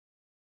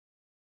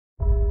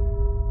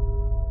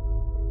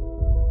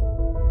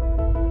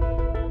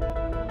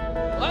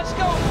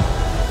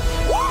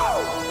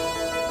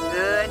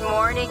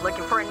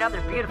looking for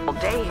another beautiful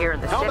day here in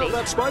the How city. about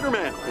that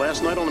Spider-Man?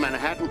 Last night on the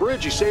Manhattan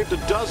Bridge, he saved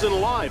 12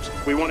 lives.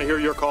 We want to hear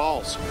your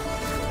calls.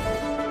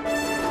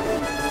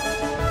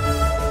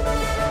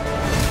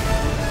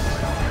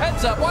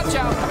 Heads up, watch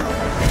out!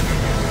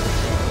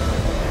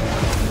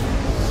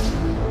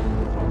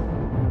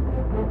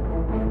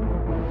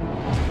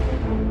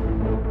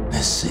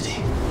 This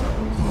city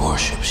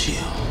worships you.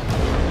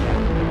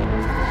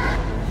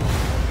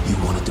 You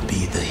wanted to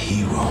be the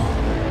hero.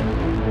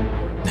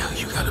 Now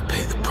you gotta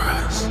pay the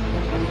price.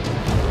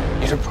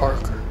 Peter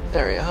Parker,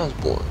 Harry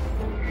Osborn.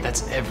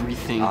 That's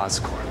everything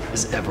Oscorp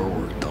has ever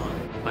worked on.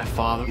 My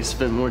father has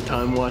spent more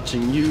time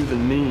watching you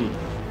than me.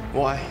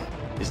 Why?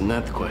 Isn't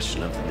that the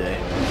question of the day?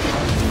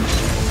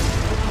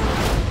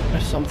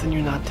 There's something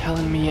you're not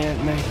telling me,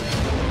 Aunt May.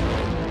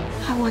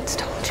 I once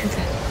told you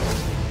that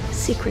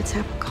secrets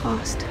have a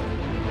cost.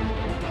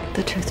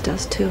 The truth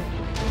does too.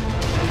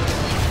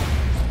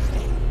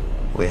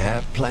 We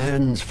have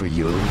plans for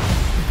you,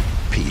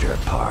 Peter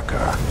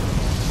Parker.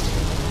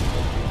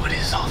 What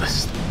is all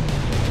this?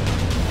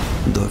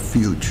 The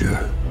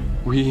future.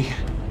 We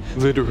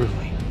literally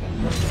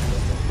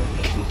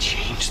can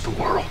change the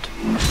world.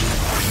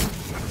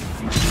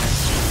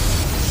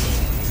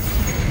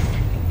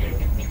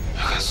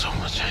 I got so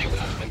much anger.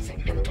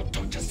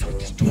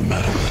 No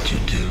matter what you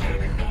do,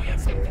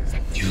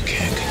 you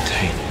can't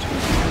contain it.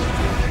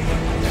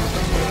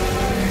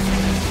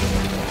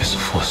 It's a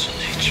force of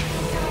nature.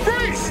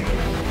 Freeze!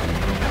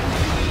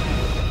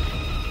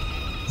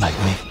 Like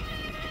me.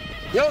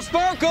 Yo,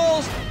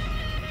 Sparkles!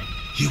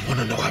 You want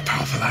to know how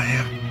powerful I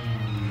am?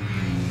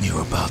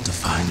 You're about to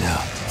find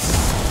out.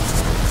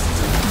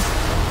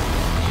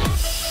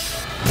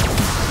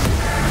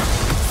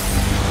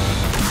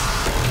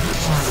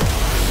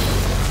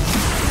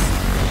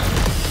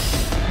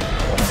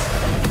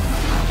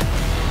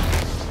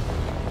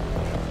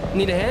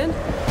 Need a hand?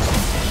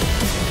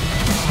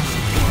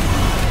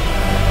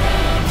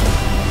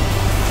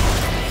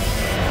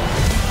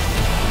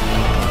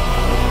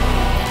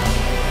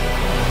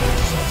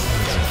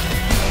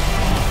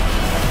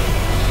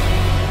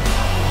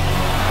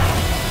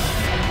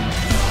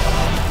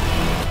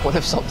 What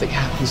if something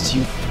happens to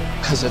you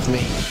because of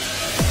me?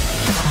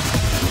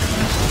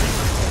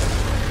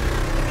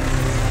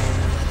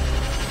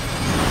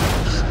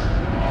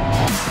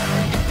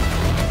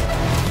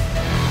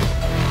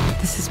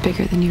 This is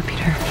bigger than you,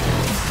 Peter.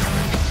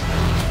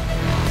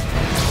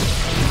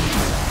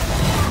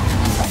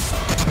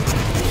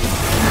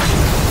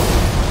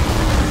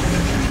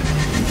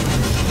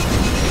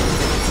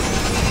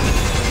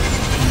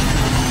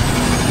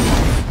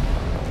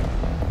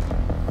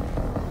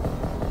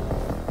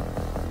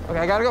 Okay,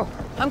 I gotta go.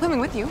 I'm coming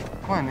with you.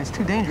 Come on, it's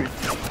too dangerous.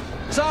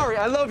 Sorry,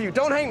 I love you.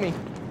 Don't hate me.